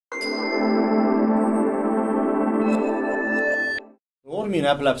Autoimmune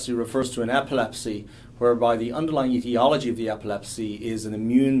epilepsy refers to an epilepsy whereby the underlying etiology of the epilepsy is an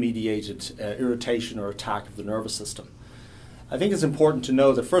immune-mediated irritation or attack of the nervous system. I think it's important to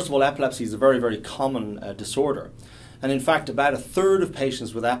know that, first of all, epilepsy is a very, very common disorder. And in fact, about a third of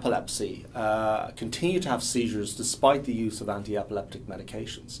patients with epilepsy continue to have seizures despite the use of anti-epileptic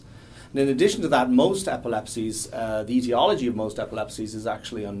medications. And in addition to that, most epilepsies, the etiology of most epilepsies is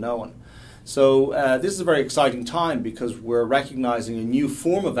actually unknown. So this is a very exciting time because we're recognizing a new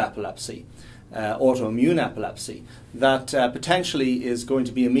form of epilepsy, autoimmune epilepsy, that potentially is going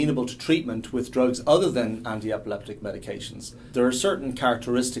to be amenable to treatment with drugs other than anti-epileptic medications. There are certain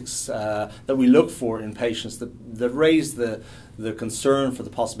characteristics that we look for in patients that raise the concern for the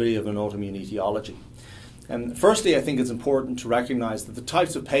possibility of an autoimmune etiology. And firstly, I think it's important to recognize that the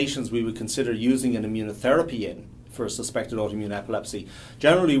types of patients we would consider using an immunotherapy in for suspected autoimmune epilepsy,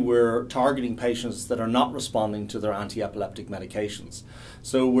 generally we're targeting patients that are not responding to their anti-epileptic medications.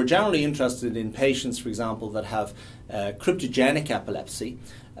 So we're generally interested in patients, for example, that have cryptogenic epilepsy,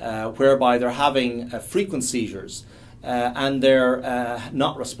 whereby they're having frequent seizures and they're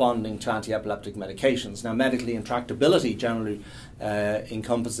not responding to anti-epileptic medications. Now, medically intractability generally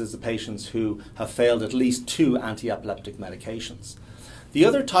encompasses the patients who have failed at least 2 anti-epileptic medications. The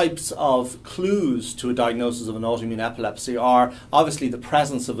other types of clues to a diagnosis of an autoimmune epilepsy are obviously the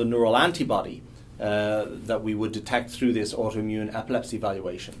presence of a neural antibody that we would detect through this autoimmune epilepsy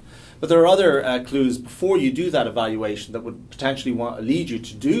evaluation. But there are other clues before you do that evaluation that would potentially lead you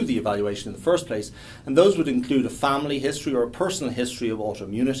to do the evaluation in the first place, and those would include a family history or a personal history of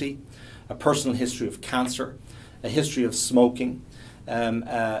autoimmunity, a personal history of cancer, a history of smoking,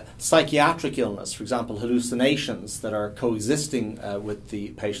 psychiatric illness, for example, hallucinations that are coexisting with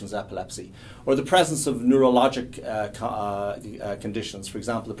the patient's epilepsy, or the presence of neurologic conditions, for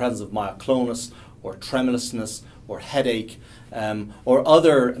example, the presence of myoclonus or tremulousness or headache or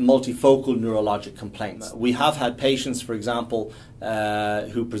other multifocal neurologic complaints. We have had patients, for example,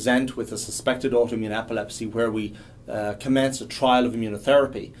 who present with a suspected autoimmune epilepsy where we commence a trial of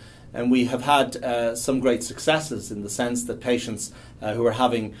immunotherapy. And we have had some great successes in the sense that patients who are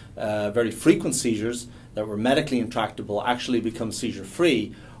having very frequent seizures that were medically intractable actually become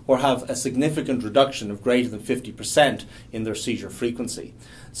seizure-free or have a significant reduction of greater than 50% in their seizure frequency.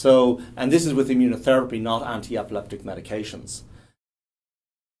 So, and this is with immunotherapy, not anti-epileptic medications.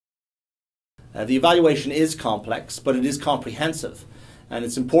 The evaluation is complex, but it is comprehensive. And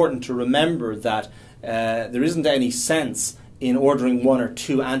it's important to remember that there isn't any sense in ordering 1 or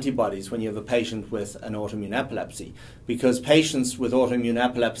 2 antibodies when you have a patient with an autoimmune epilepsy, because patients with autoimmune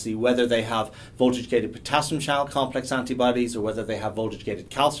epilepsy, whether they have voltage-gated potassium channel complex antibodies or whether they have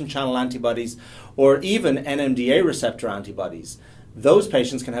voltage-gated calcium channel antibodies or even NMDA receptor antibodies, those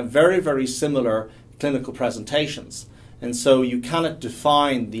patients can have very, very similar clinical presentations. And so you cannot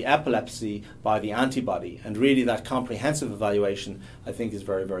define the epilepsy by the antibody, and really that comprehensive evaluation I think is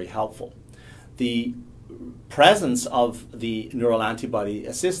very, very helpful. The presence of the neural antibody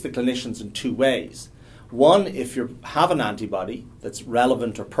assists the clinicians in 2 ways. One, if you have an antibody that's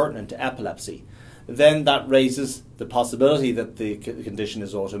relevant or pertinent to epilepsy, then that raises the possibility that the condition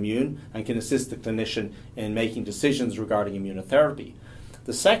is autoimmune and can assist the clinician in making decisions regarding immunotherapy.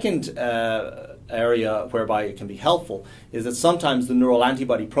 The second area whereby it can be helpful is that sometimes the neural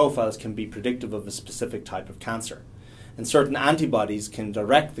antibody profiles can be predictive of a specific type of cancer, and certain antibodies can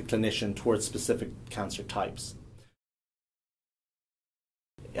direct the clinician towards specific cancer types.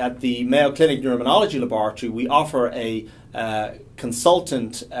 At the Mayo Clinic Neuroimmunology Laboratory, we offer a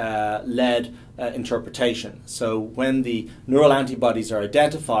consultant-led interpretation. So when the neural antibodies are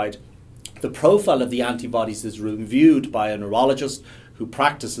identified, the profile of the antibodies is reviewed by a neurologist who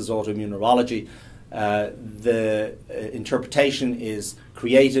practices autoimmune neurology. The interpretation is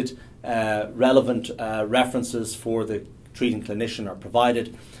created, relevant references for the treating clinician are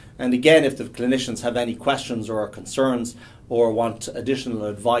provided. And again, if the clinicians have any questions or concerns or want additional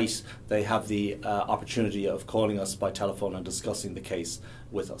advice, they have the opportunity of calling us by telephone and discussing the case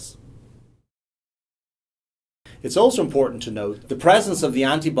with us. It's also important to note the presence of the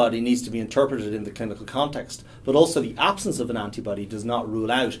antibody needs to be interpreted in the clinical context, but also the absence of an antibody does not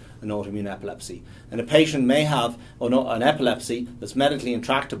rule out an autoimmune epilepsy. And a patient may have an epilepsy that's medically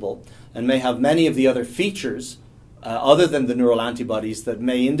intractable and may have many of the other features other than the neural antibodies that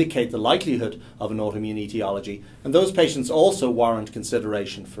may indicate the likelihood of an autoimmune etiology, and those patients also warrant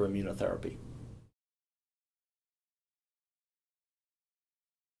consideration for immunotherapy.